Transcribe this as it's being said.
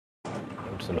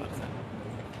சொல்லுவார் சார்.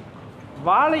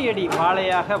 வாழையடி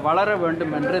வாழையாக வளர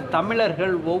வேண்டும் என்று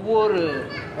தமிழர்கள் ஒவ்வொரு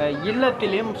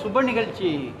இல்லத்திலும் சுப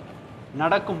நிகழ்ச்சி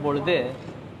நடக்கும் பொழுது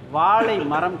வாழை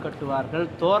மரம் கட்டுவார்கள்,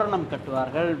 தோரணம்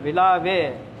கட்டுவார்கள், விழாவே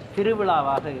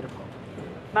திருவிழாவாக இருக்கும்.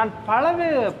 நான்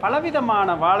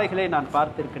பலவிதமான வாழைகளை நான்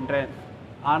பார்த்திருக்கின்றேன்.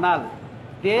 ஆனால்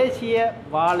தேசிய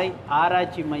வாழை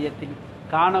ஆராய்ச்சி மையத்தில்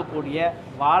காணக்கூடிய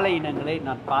வாழை இனங்களை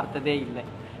நான் பார்த்ததே இல்லை.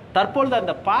 தற்பொழுது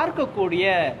அந்த பார்க்கக்கூடிய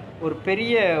ஒரு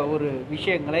பெரிய ஒரு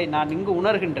விஷயங்களை நான் இங்கு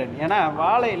உணர்கின்றேன். ஏன்னா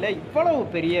வாழையில் இவ்வளவு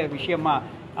பெரிய விஷயமா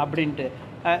அப்படின்ட்டு.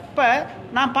 இப்போ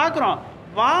நான் பார்க்குறோம்,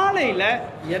 வாழையில்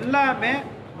எல்லாமே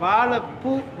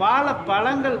வாழைப்பூ,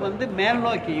 வாழைப்பழங்கள் வந்து மேல்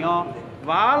நோக்கியும்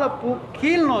வாழைப்பூ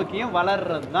கீழ் நோக்கியும்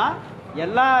வளர்கிறது தான்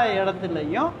எல்லா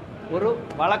இடத்துலையும் ஒரு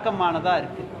வழக்கமானதாக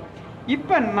இருக்குது.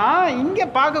 இப்போ நான் இங்கே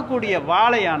பார்க்கக்கூடிய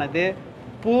வாழையானது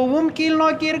பூவும் கீழ்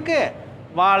நோக்கி இருக்குது,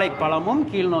 வாழைப்பழமும்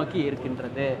கீழ் நோக்கி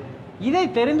இருக்கின்றது. இதை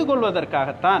தெரிந்து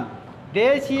கொள்வதற்காகத்தான்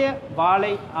தேசிய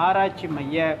வாழை ஆராய்ச்சி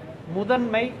மைய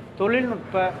முதன்மை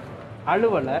தொழில்நுட்ப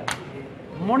அலுவலர்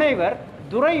முனைவர்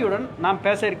துரையுடன் நாம்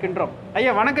பேச இருக்கின்றோம்.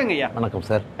 ஐயா வணக்கங்க. ஐயா வணக்கம்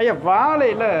சார். ஐயா,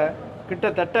 வாழையில்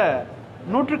கிட்டத்தட்ட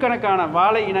நூற்றுக்கணக்கான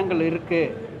வாழை இனங்கள்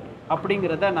இருக்குது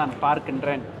அப்படிங்கிறத நான்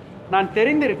பார்க்கின்றேன், நான்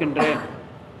தெரிந்திருக்கின்றேன்.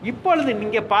 இப்பொழுது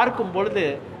நீங்கள் பார்க்கும் பொழுது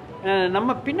நம்ம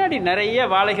பின்னாடி நிறைய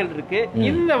வாழைகள் இருக்கு.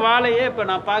 இந்த வாழையை இப்ப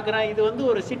நான் பாக்குறேன், இது வந்து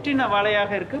ஒரு சிற்றின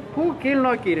வாழையாக இருக்கு. பூ கீழ்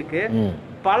நோக்கி இருக்கு,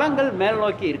 பழங்கள் மேல்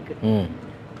நோக்கி இருக்கு.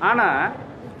 ஆனா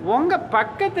உங்க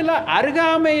பக்கத்துல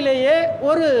அருகாமையிலேயே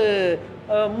ஒரு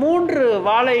 3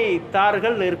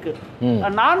 வாழைத்தார்கள் இருக்கு,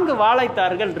 4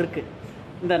 வாழைத்தார்கள் இருக்கு.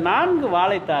 இந்த 4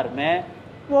 வாழைத்தாருமே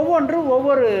ஒவ்வொன்றும்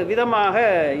ஒவ்வொரு விதமாக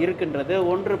இருக்கின்றது.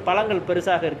 ஒன்று பழங்கள்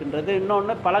பெருசாக இருக்கின்றது,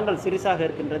 இன்னொன்று பழங்கள் சிறிசாக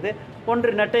இருக்கின்றது, ஒன்று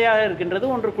நெட்டையாக இருக்கின்றது,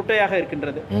 ஒன்று குட்டையாக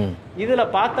இருக்கின்றது. இதுல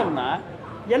பார்த்தோம்னா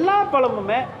எல்லா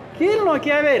பழமுமே கீழ்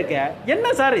நோக்கியாவே இருக்க.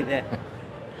 என்ன சார் இது?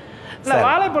 இல்ல,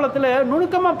 வாழைப்பழத்துல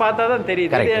நுணுக்கமா பார்த்தா தான்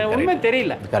தெரியுது, உண்மை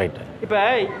தெரியல. இப்ப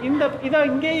இந்த இத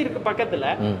இங்கே இருக்கு பக்கத்துல,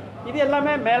 இது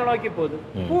எல்லாமே மேல் நோக்கி போகுது,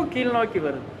 பூ கீழ் நோக்கி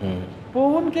வருது,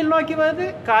 பூவும் கீழ் நோக்கி வருது,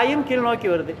 காயும் கீழ் நோக்கி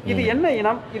வருது. இது என்ன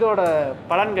இனம்? இதோட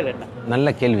பலன்கள் என்ன? நல்ல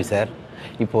கேள்வி சார்.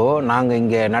 இப்போது நாங்கள்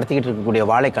இங்கே நடத்திக்கிட்டு இருக்கக்கூடிய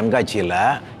வாழை கண்காட்சியில்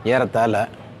ஏறத்தாழ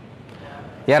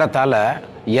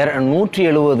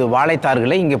 170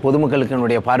 வாழைத்தார்களை இங்கே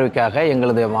பொதுமக்களுக்கு பார்வைக்காக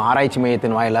எங்களது ஆராய்ச்சி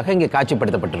மையத்தின் வாயிலாக இங்கே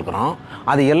காட்சிப்படுத்தப்பட்டிருக்கிறோம்.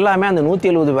 அது எல்லாமே அந்த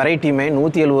 170 வெரைட்டியுமே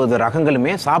 170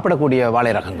 ரகங்களுமே சாப்பிடக்கூடிய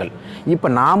வாழை ரகங்கள். இப்போ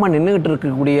நாம்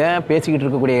பேசிக்கிட்டு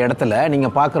இருக்கக்கூடிய இடத்துல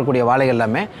நீங்கள் பார்க்கக்கூடிய வாழைகள்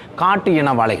எல்லாமே காட்டு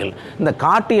இன வாழைகள். இந்த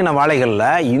காட்டு இன வாழைகளில்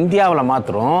இந்தியாவில்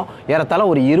மாத்திரம் ஏறத்தாழ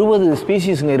ஒரு 20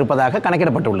 ஸ்பீசிஸுங்க இருப்பதாக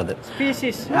கணக்கிடப்பட்டுள்ளது.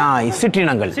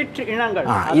 சிற்றினங்கள்.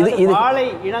 இது வாழை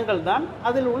இனங்கள் தான்,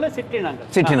 அதில் உள்ள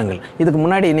சிற்றினங்கள். இதுக்கு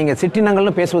முன்னாடி நீங்கள்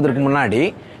சிற்றினங்கள்னு பேசுவதற்கு முன்னாடி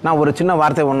நான் ஒரு சின்ன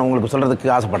வார்த்தை ஒன்று உங்களுக்கு சொல்கிறதுக்கு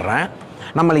ஆசைப்படுறேன்.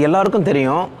 நம்மளுக்கு எல்லாருக்கும்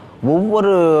தெரியும்,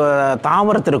 ஒவ்வொரு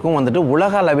தாவரத்திற்கும்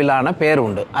உலக அளவிலான பெயர்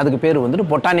உண்டு. அதுக்கு பேர்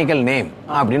பொட்டானிக்கல் நேம்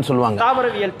அப்படின்னு சொல்லுவாங்க,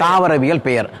 தாவரவியல்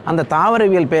பெயர். அந்த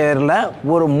தாவரவியல் பெயரில்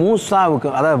ஒரு மூசாவுக்கு,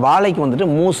 அதாவது வாழைக்கு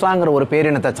மூசாங்கிற ஒரு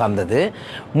பேரினத்தை சார்ந்தது,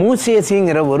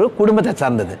 மூசேசிங்கிற ஒரு குடும்பத்தை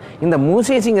சார்ந்தது. இந்த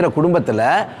மூசேசிங்கிற குடும்பத்தில்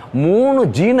 3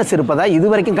 ஜீனஸ் இருப்பதா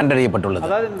இதுவரைக்கும் கண்டறியப்பட்டுள்ளது.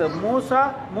 அதாவது இந்த மூசா,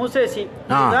 மூசேசி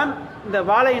இந்த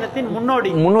வாழை இனத்தின் முன்னோடி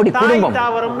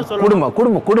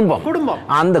குடும்பம்.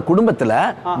 அந்த குடும்பத்துல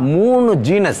 3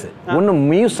 ஜீனஸ், ஒன்னு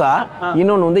மியூசா,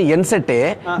 இன்னொன்னு என்செட்டே.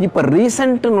 இப்ப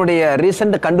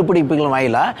ரீசெண்ட் கண்டுபிடிப்புகள்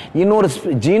வாயிலா இன்னொரு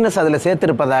ஜீனஸ் அதுல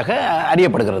சேர்த்திருப்பதாக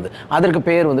அறியப்படுகிறது. அதற்கு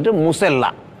பெயர்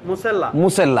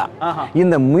முசெல்லா.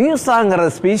 இந்த மியூசாங்கிற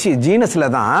ஸ்பீஷிஸ் ஜீனஸ்ல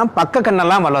தான் பக்க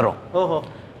கண்ணெல்லாம் வளரும்.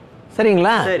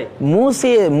 சரிங்களா?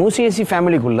 மூசியேசி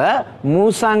ஃபேமிலிக்குள்ள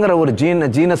மூசாங்கிற ஒரு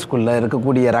ஜீனஸ்குள்ள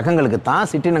இருக்கக்கூடிய ரகங்களுக்கு தான்,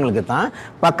 சிற்றினங்களுக்கு தான்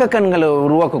பக்க கண்களை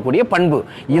உருவாக்கக்கூடிய பண்பு.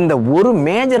 இந்த ஒரு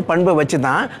மேஜர் பண்பை வச்சு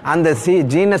தான் அந்த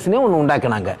ஜீனஸ்னே ஒன்று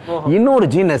உண்டாக்குனாங்க. இன்னொரு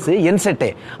ஜீனஸ் என்செட்டே.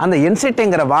 அந்த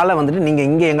என்செட்டேங்கிற வாழை நீங்க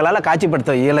இங்க எங்களால்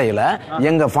காட்சிப்படுத்த இயலையில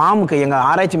எங்க ஃபார்முக்கு, எங்க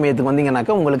ஆராய்ச்சி மையத்துக்கு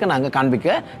வந்தீங்கன்னாக்க உங்களுக்கு நாங்க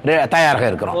காண்பிக்க தயாராக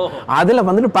இருக்கிறோம்.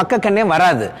 அதுல பக்க கண்ணே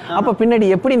வராது. அப்ப பின்னாடி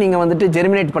எப்படி நீங்க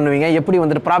ஜெர்மினேட் பண்ணுவீங்க, எப்படி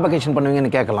ப்ராபகேஷன்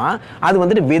பண்ணுவீங்கன்னு கேட்கலாம். அது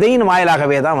விதையின்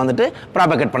வாயிலாகவே தான்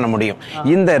ப்ராபகேட் பண்ண முடியும்.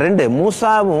 இந்த 2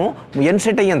 மூசாவும்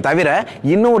என்செட்டையும் தவிர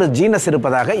இன்னொரு ஜீனஸ்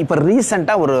இருப்பதாக இப்ப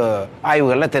ரீசெண்டா ஒரு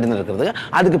ஆய்வுகள்ல தெரிஞ்சிருக்கிறது.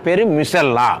 அதுக்கு பேரு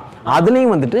மிசெல்லா.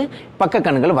 அதுலயும் பக்க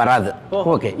கண்ணுகள் வராது.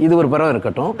 ஓகே, இது ஒரு பரவ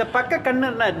இருக்கட்டும். இந்த பக்க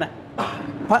கண்ணுன்னா என்ன?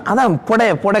 அதான்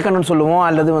புடைக்கண்ணுன்னு சொல்லுவோம்,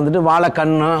 அல்லது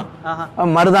வாழைக்கண்ணு,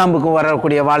 மருதாம்புக்கு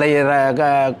வரக்கூடிய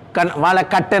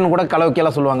வாழைக்கட்டைன்னு கூட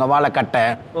கலவைக்கெல்லாம் சொல்லுவாங்க. வாழைக்கட்டை,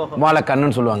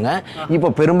 வாழைக்கண்ணுன்னு சொல்லுவாங்க. இப்போ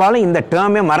பெரும்பாலும் இந்த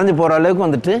டேர்மே மறைஞ்சு போற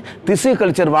அளவுக்கு திசு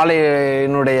கல்ச்சர்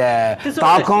வாழையினுடைய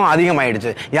தாக்கம்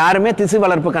அதிகமாயிடுச்சு. யாருமே திசு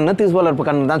வளர்ப்பு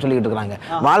கண்ணு தான் சொல்லிட்டு இருக்காங்க.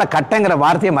 வாழைக்கட்டைங்கிற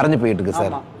வார்த்தையை மறைஞ்சு போயிட்டு இருக்கு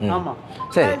சார்.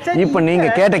 சரி, இப்போ நீங்க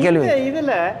கேட்ட கேள்வி,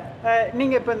 இதுல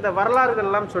நீங்க இப்ப இந்த வரலாறுகள்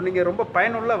எல்லாம் சொன்னீங்க, ரொம்ப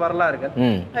பயனுள்ள வரலாறுகள்.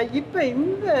 இப்ப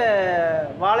இந்த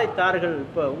வாழைத்தார்கள்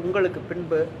இப்ப உங்களுக்கு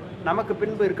பின்பு நமக்கு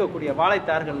பின்பு இருக்கக்கூடிய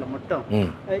வாழைத்தார்கள்ல மட்டும்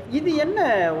இது என்ன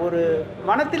ஒரு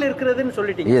வனத்தில் இருக்கிறதுன்னு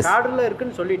சொல்லிட்டீங்க, காடுல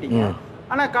இருக்குன்னு சொல்லிட்டீங்க.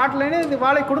 ஆனா காட்டுலனே இது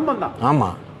வாழை குடும்பம் தான். ஆமா.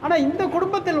 ஆனா இந்த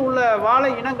குடும்பத்தில் உள்ள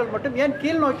வாழை இனங்கள் மட்டும் ஏன்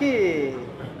கீழ் நோக்கி?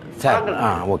 சார்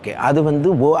ஓகே, அது வந்து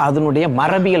அதனுடைய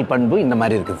மரபியல் பண்பு இந்த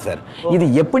மாதிரி இருக்குது சார். இது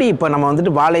எப்படி இப்போ நம்ம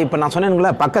வந்துட்டு வாழை, இப்போ நான்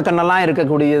சொன்னேன்ங்களா பக்க கண்ணெல்லாம்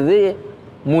இருக்கக்கூடியது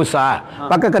மூசா,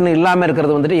 பக்க கண்ணு இல்லாமல்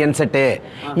இருக்கிறது வந்துட்டு என்செட்டு.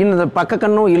 இந்த பக்க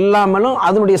கண்ணும் இல்லாமலும்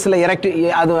அதனுடைய சில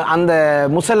அது அந்த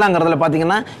முசல்லாங்கிறதுல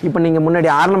பார்த்தீங்கன்னா இப்போ நீங்கள் முன்னாடி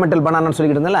ஆர்னமெண்டல் பனானான்னு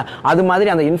சொல்லிக்கிட்டு இருந்தல, அது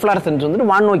மாதிரி அந்த இன்ஃப்ளாரசன்ஸ்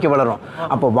வந்துட்டு வான் நோக்கி வளரும்.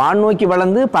 அப்போ வான் நோக்கி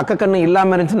வளர்ந்து பக்க கண்ணு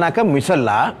இல்லாமல் இருந்துச்சுனாக்கா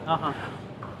முசல்லா,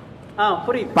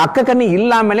 பக்க கண்ணு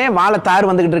இல்லாமலே வாழை தார்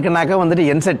வந்துகிட்டு இருக்குனாக்கா வந்துட்டு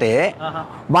என்செட்டு,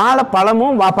 வாழை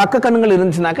பழமும் பக்க கண்ணுகள்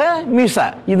இருந்துச்சுனாக்கா மியூசா.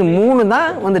 இது மூணு தான்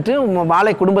வந்துட்டு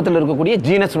வாழை குடும்பத்தில் இருக்கக்கூடிய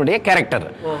ஜீனஸுடைய கேரக்டர்.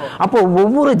 அப்போ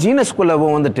ஒவ்வொரு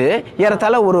ஜீனஸ்குள்ளவும் வந்துட்டு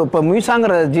ஏறத்தாழ ஒரு இப்போ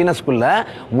மியூசாங்கிற ஜீனஸ்குள்ள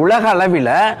உலக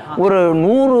அளவில் ஒரு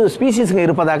 100 ஸ்பீசிஸ்ங்க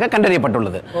இருப்பதாக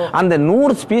கண்டறியப்பட்டுள்ளது. அந்த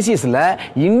 100 ஸ்பீசிஸ்ல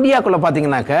இந்தியாக்குள்ள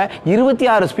பார்த்தீங்கன்னாக்க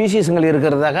 26 ஸ்பீசிஸ்கள்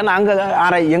இருக்கிறதாக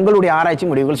நாங்கள் எங்களுடைய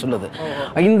ஆராய்ச்சி முடிவுகள் சொல்லுது.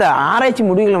 இந்த ஆராய்ச்சி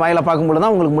முடிவுகள் வாயில பார்க்கும்போது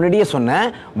தான் உங்களுக்கு முன்னாடியே சொன்னேன்,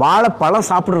 வாழைப்பழம்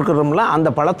சாப்பிட்டு இருக்கிறோம்ல அந்த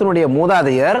பழத்தினுடைய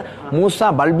மூதாதையர் மூசா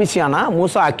பல்பிசியானா,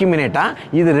 மூசா அக்யூமினேட்டா,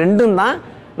 இது ரெண்டும் தான்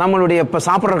நம்மளுடைய இப்போ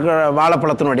சாப்பிட்ற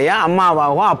வாழைப்பழத்தினுடைய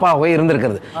அம்மாவாகவோ அப்பாவோ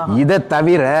இருந்திருக்கிறது. இதை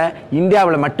தவிர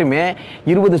இந்தியாவில் மட்டுமே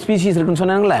 20 ஸ்பீசிஸ் இருக்குன்னு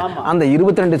சொன்னாங்களே, அந்த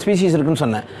 22 ஸ்பீசிஸ் இருக்குன்னு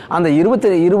சொன்னேன். அந்த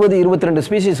 22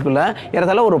 ஸ்பீசிஸ்க்குள்ள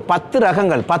ஏறத்தாழ ஒரு 10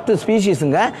 ரகங்கள் 10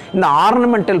 ஸ்பீசிஸுங்க இந்த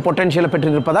ஆர்னமெண்டல் பொட்டன்ஷியலை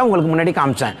பெற்றிருப்பதா உங்களுக்கு முன்னாடி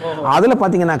காமிச்சேன். அதில்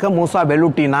பார்த்தீங்கன்னாக்கா மூசா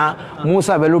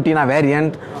வெலுட்டினா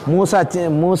வேரியன்ட்,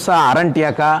 மூசா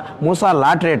அரண்டியாக்கா, மூசா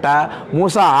லாட்ரேட்டா,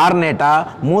 மூசா ஆர்னேட்டா,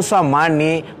 மூசா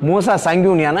மானி, மூசா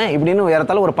சங்கியூனியான இப்படின்னு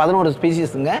ஏறத்தாழ ஒரு 11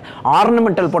 ஸ்பீசிஸ்ங்க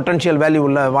ஆர்னமெண்டல் பொட்டன்ஷியல் வேல்யூ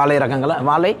உள்ள வாழை ரகங்களை,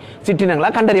 வாழை சிற்றினங்களா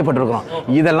கண்டறியப்பட்டிருக்கிறோம்.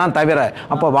 இதெல்லாம் தவிர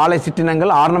அப்போ வாழை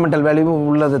சிற்றினங்கள் ஆர்னமெண்டல் வேல்யூ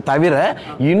உள்ளது தவிர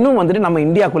இன்னும் வந்துட்டு நம்ம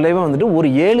இந்தியாக்குள்ளேயே வந்துட்டு ஒரு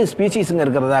 7 ஸ்பீசிஸ்ங்க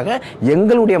இருக்கிறதாக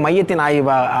எங்களுடைய மையத்தின்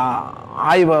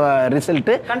ஆய்வு ரிசல்ட்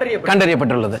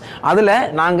கண்டறியப்பட்டுள்ளது. அதுல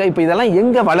நாங்க இப்ப இதெல்லாம்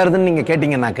எங்க வளருதுன்னு நீங்க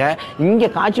கேட்டீங்கன்னாக்க, இங்க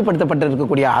காட்சிப்படுத்தப்பட்டு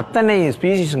இருக்கக்கூடிய அத்தனை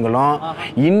ஸ்பீசிஸ்களும்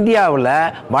இந்தியாவில்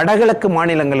வடகிழக்கு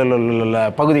மாநிலங்களில் உள்ள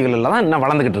பகுதிகளில் தான் இன்னும்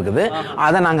வளர்ந்துகிட்டு இருக்குது.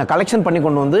 அதை நாங்கள் கலெக்ஷன் பண்ணி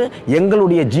கொண்டு வந்து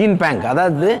எங்களுடைய ஜீன் பேங்க்,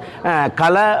 அதாவது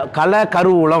கல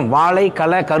கருவூலம், வாழை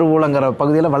கல கருவூலங்கிற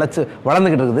பகுதியில்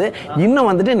வளர்ந்துகிட்டு இருக்குது. இன்னும்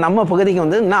வந்துட்டு நம்ம பகுதிக்கு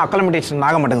வந்து இன்னும் அக்லமெண்டேஷன்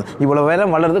ஆக மாட்டேங்குது. இவ்வளவு வேலை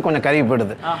வளருது, கொஞ்சம் கருவி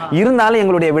போயிடுது. இருந்தாலும்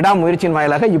எங்களுடைய விடாமுயற்சியின்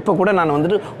வாயிலாக இப்போ கூட நான்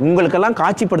வந்துட்டு உங்களுக்கெல்லாம்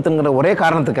காட்சிப்படுத்துங்கிற ஒரே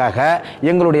காரணத்துக்காக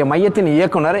எங்களுடைய மையத்தின்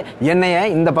இயக்குனர் என்னைய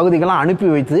இந்த பகுதிக்கெல்லாம் அனுப்பி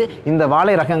வைத்து இந்த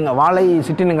வாழை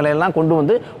சிற்றினங்களை எல்லாம் கொண்டு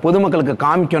வந்து பொதுமக்களுக்கு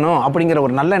காமிக்கணும் அப்படிங்கிற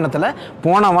ஒரு நல்ல எண்ணத்தில்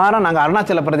போன வாரம் நாங்கள்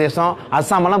அருணாச்சல பிரதேசம்,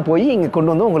 அஸ்ஸாமெல்லாம் போய் இங்கே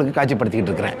கொண்டு வந்து உங்களுக்கு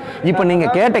காட்சிப்படுத்திக்கிட்டு இருக்கிறேன். இப்போ நீங்க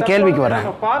கேட்ட கேள்விக்கு வரேன்.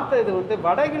 பார்த்தது வந்து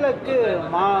வடகிழக்கு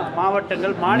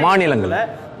மாவட்டங்கள், மாநிலங்கள்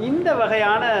இந்த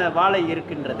வகையான வாழை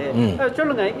இருக்கின்றது.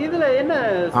 சொல்லுங்க, இதுல என்ன?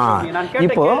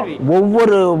 இப்போ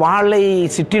ஒவ்வொரு வாழை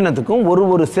சிற்றினத்துக்கும்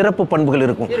ஒரு சிறப்பு பண்புகள்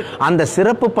இருக்கும். அந்த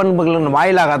சிறப்பு பண்புகளின்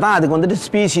வாயிலாக தான் அதுக்கு வந்துட்டு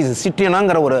ஸ்பீசிஸ்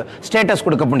சிற்றினங்கிற ஒரு ஸ்டேட்டஸ்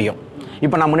கொடுக்க முடியும்.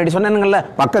 இப்போ நான் முன்னாடி சொன்னேனுங்கள்ல,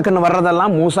 பக்கக்கண்ணு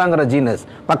வர்றதெல்லாம் மூசாங்கிற ஜீனஸ்,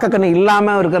 பக்கக்கண்ணு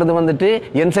இல்லாமல் இருக்கிறது வந்துட்டு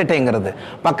என்செட்டைங்கிறது,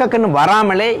 பக்கக்கண்ணு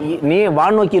வராமலே நீ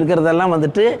வானோக்கி இருக்கிறதெல்லாம்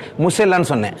வந்துட்டு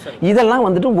முசெல்லான்னு சொன்னேன். இதெல்லாம்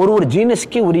வந்துட்டு ஒரு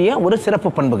ஜீனஸ்க்கு உரிய ஒரு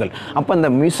சிறப்பு பண்புகள். அப்போ இந்த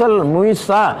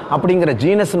மூசா அப்படிங்கிற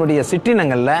ஜீனஸினுடைய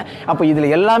சிற்றினங்களில் அப்போ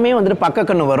இதில் எல்லாமே வந்துட்டு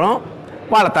பக்கக்கண்ணு வரும்,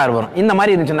 வாழைத்தார் வரும். இந்த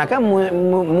மாதிரி இருந்துச்சுனாக்கா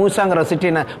மூசாங்கிற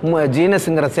சிற்றின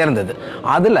ஜீனஸுங்கிற சேர்ந்தது.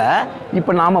 அதில்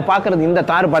இப்போ நாம் பார்க்குறது இந்த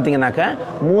தார் பார்த்தீங்கன்னாக்கா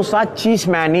மூசா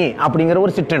சீஸ்மேனி அப்படிங்கிற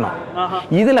ஒரு சிற்றினம்.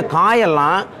 இதில்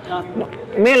காயெல்லாம்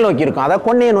மேல் நோக்கி இருக்கும், அதாவது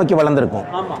கொன்னையை நோக்கி வளர்ந்துருக்கும்.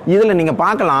 இதில் நீங்கள்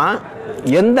பார்க்கலாம்,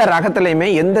 எந்த ரகத்திலையுமே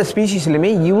எந்த ஸ்பீசிஸ்லையுமே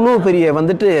இவ்வளோ பெரிய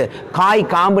வந்துட்டு காய்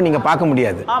காம்பு நீங்கள் பார்க்க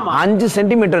முடியாது. 5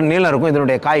 சென்டிமீட்டர் நீளம் இருக்கும்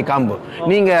இதனுடைய காய் காம்பு.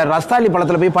 நீங்கள் ரஸ்தாலி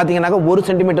பழத்தில் போய் பார்த்தீங்கன்னாக்கா 1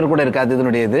 சென்டிமீட்டர் கூட இருக்காது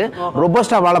இதனுடைய இது.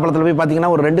 ரொபஸ்டா வாழைப்பழத்தில் போய்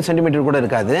பார்த்தீங்கன்னா ஒரு 2 சென்டிமீட்டர் கூட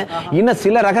இருக்காது. இன்னும்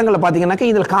சில ரகங்களை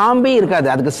பார்த்தீங்கன்னாக்கா இதில் காம்பே இருக்காது,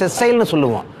 அதுக்கு செசைல்னு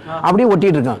சொல்லுவோம், அப்படியே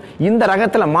ஒட்டிட்டு இருக்கோம். இந்த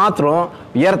ரகத்தில் மாத்திரம்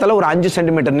ஏறத்தாழ ஒரு 5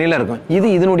 சென்டிமீட்டர் நீளம் இருக்கும். இது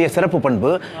இதனுடைய சிறப்பு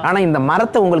பண்பு. ஆனால் இந்த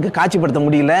மரத்தை உங்களுக்கு காட்சிப்படுத்த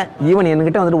முடியல. ஈவன்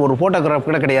என்கிட்ட வந்துட்டு ஒரு போட்டோகிராஃப்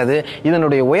கூட கிடையாது.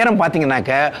 இதனுடைய உயரம் பார்த்தீங்கன்னாக்க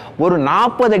ஒரு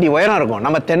 40 அடி உயரம் இருக்கும்.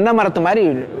 நம்ம தென்னை மரத்து மாதிரி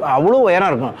அவ்வளோ உயரம்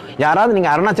இருக்கும். யாராவது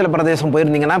நீங்கள் அருணாச்சல பிரதேசம்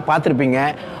போயிருந்தீங்கன்னா பார்த்துருப்பீங்க.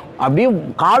 அப்படியே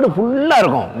காடு ஃபுல்லா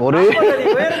இருக்கும். ஒரு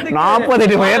 40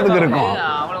 அடி உயரத்துக்கு இருக்கும்.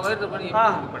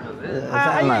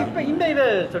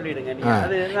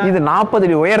 இது 40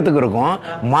 அடி உயரத்துக்கு இருக்கும்.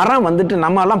 மரம் வந்துட்டு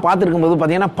நம்ம எல்லாம் பார்த்துருக்கும் போது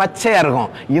பார்த்தீங்கன்னா பச்சையா இருக்கும்.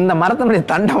 இந்த மரத்தினுடைய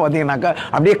தண்டை பார்த்தீங்கன்னாக்கா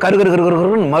அப்படியே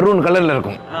கரு மரூன் கலர்ல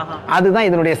இருக்கும். அதுதான்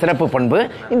இதனுடைய சிறப்பு பண்பு.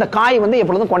 இந்த காய் வந்து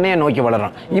எப்பொழுதும் கொன்னையை நோக்கி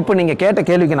வளரும். இப்போ நீங்க கேட்ட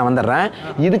கேள்விக்கு நான் வந்துடுறேன்.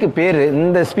 இதுக்கு பேரு,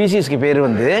 இந்த ஸ்பீசிஸ்க்கு பேரு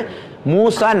வந்து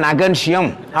மூசா நகன்ஷியம்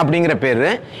அப்படிங்கிற பேரு.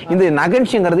 இந்த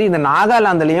நகன்ஷியங்கிறது இந்த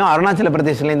நாகாலாந்துலயும் அருணாச்சல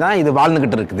பிரதேசலையும் தான் இது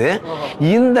வாழ்ந்துகிட்டு இருக்குது.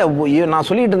 இந்த நான்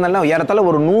சொல்லிட்டு இருந்தேன்ல, ஏறத்தாழ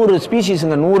ஒரு 100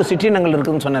 ஸ்பீசிஸ்ங்க, 100 சிற்றினங்கள்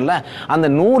இருக்குன்னு சொன்னேன்ல, அந்த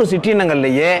 100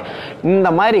 சிற்றினங்கள்லயே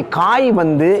இந்த மாதிரி காய்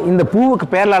வந்து இந்த பூவுக்கு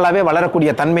பேரலாவே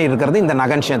வளரக்கூடிய தன்மை இருக்கிறது இந்த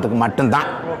நகன்ஷியத்துக்கு மட்டும்தான்.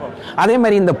 அதே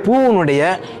மாதிரி இந்த பூவினுடைய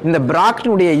இந்த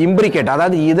பிராக்டினுடைய இம்பிரிகேட்,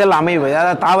 அதாவது இதழ் அமைவு,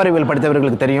 அதாவது தாவரவியல்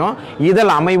படித்தவர்களுக்கு தெரியும்,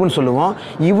 இதழ் அமைவுன்னு சொல்லுவோம்.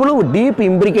 இவ்வளவு டீப்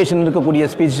இம்பிரிகேஷன் இருக்கக்கூடிய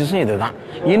ஸ்பீசிஸும் இதுதான்.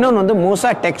 இன்னொன்று வந்து மூசா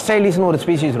டெக்ஸ்டைலிஸ்னு ஒரு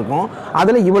ஸ்பீசிஸ் இருக்கும்.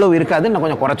 அதில் இவ்வளவு இருக்காது, இன்னும்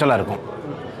கொஞ்சம் குறைச்சலா இருக்கும்.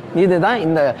 இதுதான்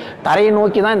இந்த தரையை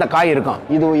நோக்கி தான் இந்த காய் இருக்கும்.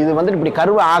 இது வந்து இப்படி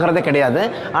கருவா ஆகிறதே கிடையாது.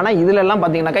 ஆனால் இதுல எல்லாம்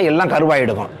பார்த்தீங்கன்னாக்கா எல்லாம் கருவாய்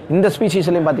எடுக்கும். இந்த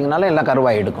ஸ்பீசிஸ்லையும் பார்த்தீங்கன்னா எல்லாம்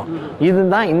கருவாய் எடுக்கும்.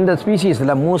 இதுதான் இந்த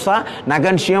ஸ்பீசிஸில் மூசா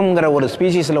நகன்ஷியம்ங்கிற ஒரு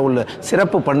ஸ்பீசிஸில் உள்ள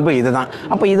சிறப்பு பண்பு இதுதான்.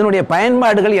 அப்போ இதனுடைய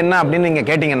பயன்பாடுகள் என்ன அப்படின்னு நீங்கள்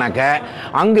கேட்டிங்கன்னாக்க,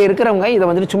 அங்கே இருக்கிறவங்க இதை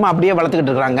வந்துட்டு சும்மா அப்படியே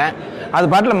வளர்த்துக்கிட்டு இருக்கிறாங்க. அது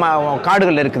பாட்டில்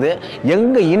காடுகள் இருக்குது.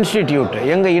 எங்கள்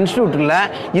இன்ஸ்டியூட்டில்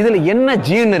இதில் என்ன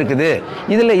ஜீன் இருக்குது,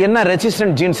 இதில் என்ன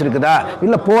ரெசிஸ்டன்ட் ஜீன்ஸ் இருக்குதா,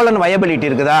 இல்லை போலன் வயபிலிட்டி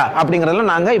இருக்குதா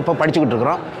அப்படிங்கிறதெல்லாம் நாங்கள் இப்போ படிச்சுக்கிட்டு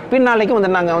இருக்கிறோம். பின்னாளைக்கு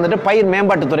வந்து நாங்கள் வந்துட்டு பயிர்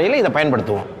மேம்பாட்டு துறையில் இதை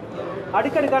பயன்படுத்துவோம்.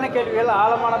 அடுக்கடுக்கான கேள்விகள்,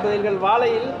 ஆழமான பதில்கள்.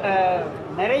 வாழையில்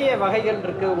நிறைய வகைகள்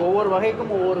இருக்கு. ஒவ்வொரு வகைக்கும்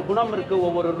ஒவ்வொரு குணம் இருக்கு,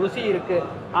 ஒவ்வொரு ருசி இருக்கு.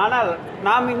 ஆனால்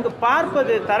நாம் இங்கு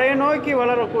பார்ப்பது தரையை நோக்கி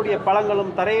வளரக்கூடிய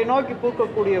பழங்களும் தரையை நோக்கி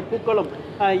பூக்கக்கூடிய பூக்களும்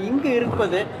இங்கு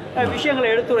இருப்பது விஷயங்களை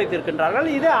எடுத்துரைத்திருக்கின்றார்கள்.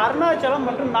 இது அருணாச்சலம்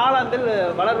மற்றும் நாலாந்தில்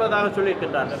வளர்வதாக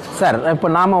சொல்லியிருக்கின்றார்கள். சார், இப்போ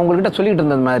நாம் உங்கள்கிட்ட சொல்லிட்டு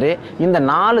இருந்தது மாதிரி இந்த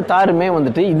 4 தாருமே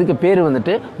வந்துட்டு இதுக்கு பேர்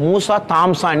வந்துட்டு மூசா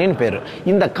தாம்சானின்னு பேர்.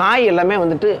 இந்த காய் எல்லாமே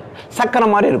வந்துட்டு சக்கரை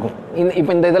மாதிரி இருக்கும்.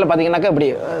 இப்போ இந்த இதில் பார்த்தீங்கன்னாக்கா இப்படி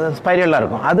ஸ்பைரலாக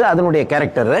இருக்கும். அது அதனுடைய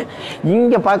கேரக்டரு.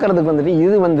 இங்கே பார்க்கறதுக்கு வந்துட்டு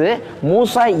இது வந்து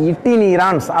மூசா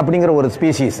இட்டினிரான்ஸ் அப்படிங்கிற ஒரு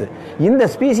ஸ்பீசிஸ். இந்த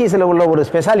ஸ்பீசிஸில் உள்ள ஒரு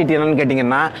ஸ்பெஷாலிட்டி என்னன்னு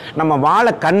கேட்டிங்கன்னா, நம்ம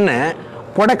வாழை கண்ணு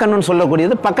புடக்கண்ணுன்னு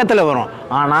சொல்லக்கூடியது பக்கத்தில் வரும்.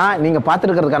 ஆனால் நீங்கள்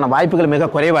பார்த்துருக்கிறதுக்கான வாய்ப்புகள் மிக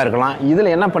குறைவாக இருக்கலாம். இதில்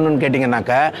என்ன பண்ணுன்னு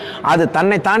கேட்டிங்கன்னாக்கா, அது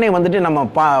தன்னைத்தானே வந்துட்டு நம்ம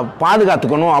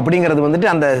பாதுகாத்துக்கணும் அப்படிங்கிறது வந்துட்டு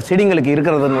அந்த செடிங்களுக்கு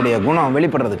இருக்கிறதுனுடைய குணம்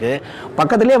வெளிப்படுறதுக்கு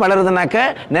பக்கத்திலே வளருதுனாக்க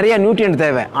நிறைய நியூட்ரியன்ட்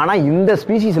தேவை. ஆனால் இந்த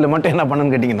ஸ்பீசிஸில் மட்டும் என்ன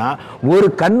பண்ணுன்னு கேட்டிங்கன்னா, ஒரு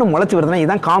கண்ணு முளைச்சி வருதுன்னா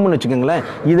இதுதான் காமன் வச்சுக்கோங்களேன்.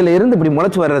 இதில் இருந்து இப்படி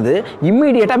முளைச்சி வர்றது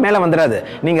இம்மீடியட்டாக மேலே வந்துடாது.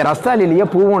 நீங்கள் ரஸ்தாலிலேயே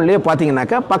பூவன்லேயே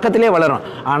பார்த்தீங்கன்னாக்கா பக்கத்திலே வளரும்.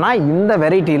 ஆனால் இந்த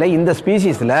வெரைட்டியில், இந்த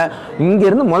ஸ்பீசிஸில்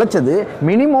இங்கேருந்து முளைச்சது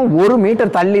மினிமம் 1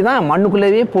 மீட்டர் தள்ளி தான்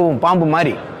மண்ணுக்குள்ளேயே போகும். பாம்பு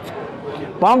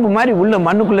மாதிரி உள்ள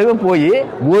மண்ணுக்குள்ளவே போய்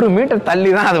 1 மீட்டர்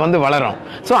தள்ளி தான் அது வந்து வளரும்.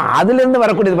 ஸோ அதுலேருந்து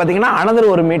வரக்கூடியது பார்த்தீங்கன்னா அனதர்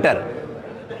 1 மீட்டர்.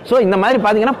 ஸோ இந்த மாதிரி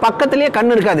பார்த்தீங்கன்னா பக்கத்திலேயே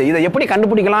கண்ணு இருக்காது. இதை எப்படி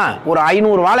கண்டுபிடிக்கலாம்? ஒரு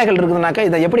 500 வாழைகள் இருக்குதுனாக்கா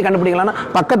இதை எப்படி கண்டுபிடிக்கலாம்னா,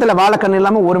 பக்கத்தில் வாழைக்கண்ணு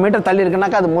இல்லாமல் 1 மீட்டர் தள்ளி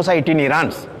இருக்குனாக்கா அது மூசா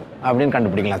இட்டினிரான்ஸ் அப்படின்னு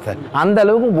கண்டுபிடிக்கலாம் சார். அந்த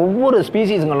அளவுக்கு ஒவ்வொரு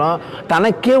ஸ்பீசிஸுங்களும்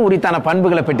தனக்கே உரித்தான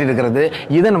பண்புகளை பெற்றிருக்கிறது.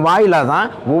 இதன் வாயிலாக தான்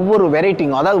ஒவ்வொரு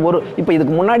வெரைட்டியும், அதாவது இப்போ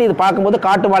இதுக்கு முன்னாடி இது பார்க்கும்போது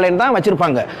காட்டு வாழைன்னு தான்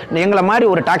வச்சிருப்பாங்க. எங்களை மாதிரி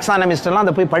ஒரு டாக்ஸானமிஸ்டெல்லாம்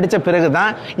அதை போய் படித்த பிறகு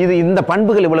தான் இது இந்த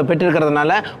பண்புகள் இவ்வளோ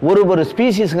பெற்றிருக்கிறதுனால ஒரு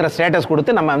ஸ்பீசிஸுங்கிற ஸ்டேட்டஸ்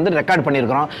கொடுத்து நம்ம வந்து ரெக்கார்ட்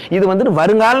பண்ணியிருக்கிறோம். இது வந்துட்டு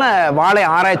வருங்கால வாழை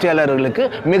ஆராய்ச்சியாளர்களுக்கு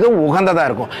மிகவும் உகந்ததாக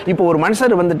இருக்கும். இப்போ ஒரு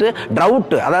மனுஷர் வந்துட்டு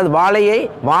ட்ரவுட், அதாவது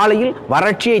வாழையில்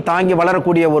வறட்சியை தாங்கி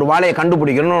வளரக்கூடிய ஒரு வாழையை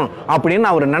கண்டுபிடிக்கணும் அப்படின்னு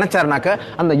அவர் நினைச்சாருனாக்க,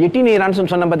 அந்த எட்டினிரான்ஸ்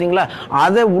சொன்ன பார்த்தீங்களா,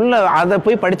 அதை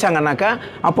போய் படிச்சாங்கன்னாக்கா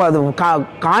அப்போ அது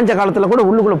காஞ்ச காலத்தில் கூட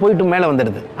உள்ளுக்குள்ள போயிட்டு மேலே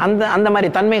வந்துடுது. அந்த மாதிரி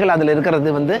தன்மைகள் அதில்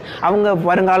இருக்கிறது வந்து அவங்க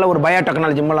வருங்கால ஒரு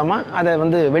பயோடெக்னாலஜி மூலமாக அதை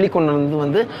வந்து வெளிக்கொண்டு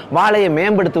வந்து வாழையை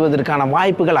மேம்படுத்துவதற்கான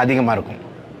வாய்ப்புகள் அதிகமாக இருக்கும்.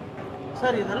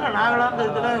 சார், இதெல்லாம் நாகலாந்து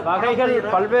வகைகள்,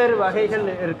 பல்வேறு வகைகள்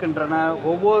இருக்கின்றன.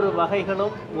 ஒவ்வொரு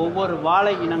வகைகளும் ஒவ்வொரு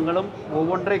வாழை இனங்களும்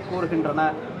ஒவ்வொன்றை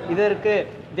கூறுகின்றன. இதற்கு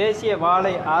தேசிய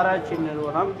வாழை ஆராய்ச்சி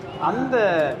நிறுவனம் அந்த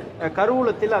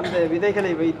கருவூலத்தில் அந்த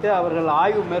விதைகளை வைத்து அவர்கள்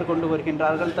ஆய்வு மேற்கொண்டு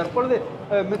வருகின்றார்கள். தற்பொழுது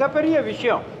மிகப்பெரிய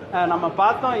விஷயம் நம்ம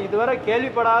பார்த்தோம். இதுவரை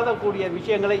கேள்விப்படாத கூடிய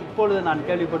விஷயங்களை இப்பொழுது நான்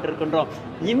கேள்விப்பட்டிருக்கின்றோம்.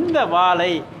 இந்த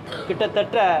வாழை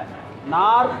கிட்டத்தட்ட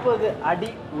 40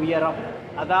 அடி உயரம்.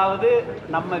 அதாவது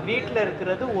நம்ம வீட்டில்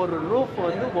இருக்கிறது ஒரு ரூஃப்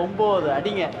வந்து 9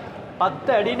 அடிங்க,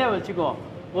 10 அடினே வச்சுக்குவோம்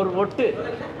ஒரு ஒட்டு.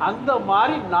 அந்த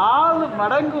மாதிரி 4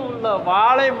 மடங்கு உள்ள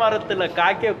வாழை மரத்தில்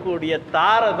காய்க்கக்கூடிய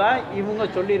தாரை தான் இவங்க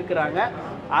சொல்லியிருக்கிறாங்க.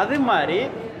 அது மாதிரி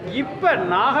இப்போ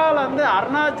நாகாலாந்து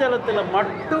அருணாச்சலத்தில்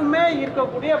மட்டுமே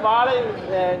இருக்கக்கூடிய வாழை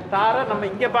தாரை நம்ம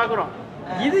இங்கே பார்க்குறோம்.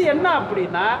 இது என்ன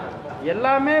அப்படின்னா,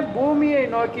 எல்லாமே பூமியை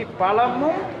நோக்கி,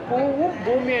 பழமும் பூவும்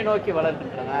பூமியை நோக்கி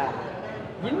வளர்க்கின்றன.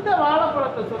 இந்த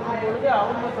வாழைப்பழத்தை சொல்லும் பொழுது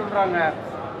அவங்க சொல்றாங்க,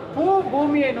 பூ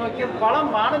பூமியை நோக்கியும்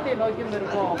பழம் வானத்தை நோக்கியும்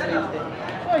இருக்கும் அப்படின்ட்டு.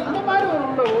 ஸோ இந்த மாதிரி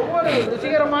ஒவ்வொரு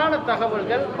ருசிகரமான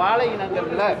தகவல்கள் வாழை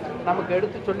இனங்களில் நமக்கு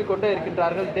எடுத்து சொல்லிக்கொண்டே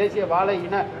இருக்கின்றார்கள். தேசிய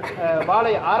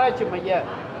வாழை ஆராய்ச்சி மைய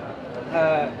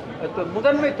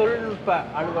முதன்மை தொழில்நுட்ப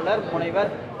அலுவலர் முனைவர்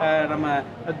நம்ம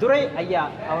துரை ஐயா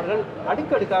அவர்கள்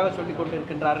அடுக்கடுக்காக சொல்லி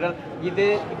கொண்டிருக்கின்றார்கள். இது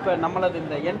இப்போ நம்மளது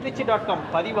இந்த nrcb.com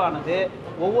பதிவானது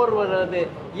ஒவ்வொருவரது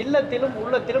இல்லத்திலும்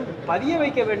உள்ளத்திலும் பதிய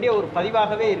வைக்க வேண்டிய ஒரு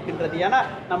பதிவாகவே இருக்கின்றது. ஏன்னா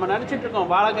நம்ம நினச்சிட்டு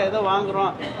இருக்கோம் வாழைக்காய் ஏதோ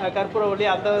வாங்குகிறோம், கற்பூரவள்ளி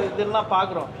அந்த இதெல்லாம்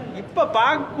பார்க்குறோம். இப்போ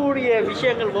பார்க்கக்கூடிய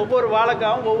விஷயங்கள் ஒவ்வொரு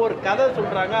வாழைக்காயும் ஒவ்வொரு கதை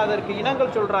சொல்கிறாங்க, அதற்கு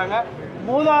இனங்கள் சொல்கிறாங்க,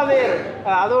 மூதாதையர்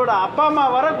அதோட அப்பா அம்மா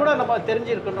வர கூட நம்ம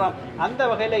தெரிஞ்சிருக்கின்றோம். அந்த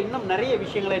வகையில் இன்னும் நிறைய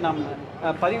விஷயங்களை நாம்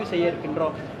பதிவு செய்ய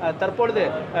இருக்கின்றோம். தற்பொழுது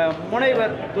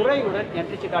முனைவர் துரையுடன்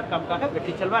nrcb.com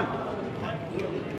வெற்றி செல்வன்.